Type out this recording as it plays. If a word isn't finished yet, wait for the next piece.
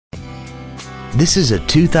This is a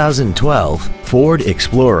 2012 Ford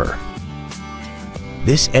Explorer.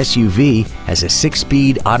 This SUV has a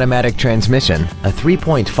 6-speed automatic transmission, a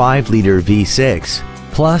 3.5-liter V6.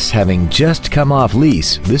 Plus, having just come off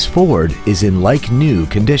lease, this Ford is in like-new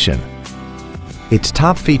condition. Its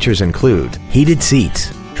top features include heated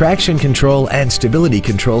seats, traction control and stability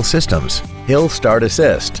control systems, hill start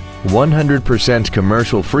assist, 100%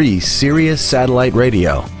 commercial-free Sirius satellite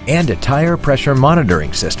radio, and a tire pressure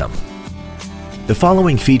monitoring system. The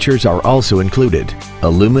following features are also included: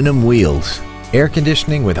 aluminum wheels, air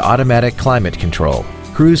conditioning with automatic climate control,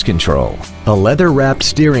 cruise control, a leather-wrapped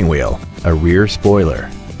steering wheel, a rear spoiler,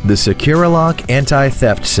 the Securalock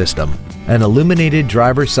anti-theft system, an illuminated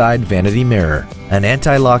driver's side vanity mirror, an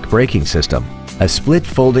anti-lock braking system, a split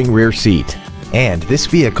folding rear seat, and this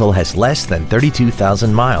vehicle has less than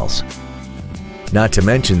 32,000 miles. Not to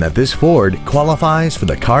mention that this Ford qualifies for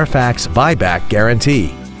the Carfax buyback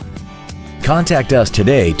guarantee. Contact us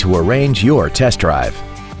today to arrange your test drive.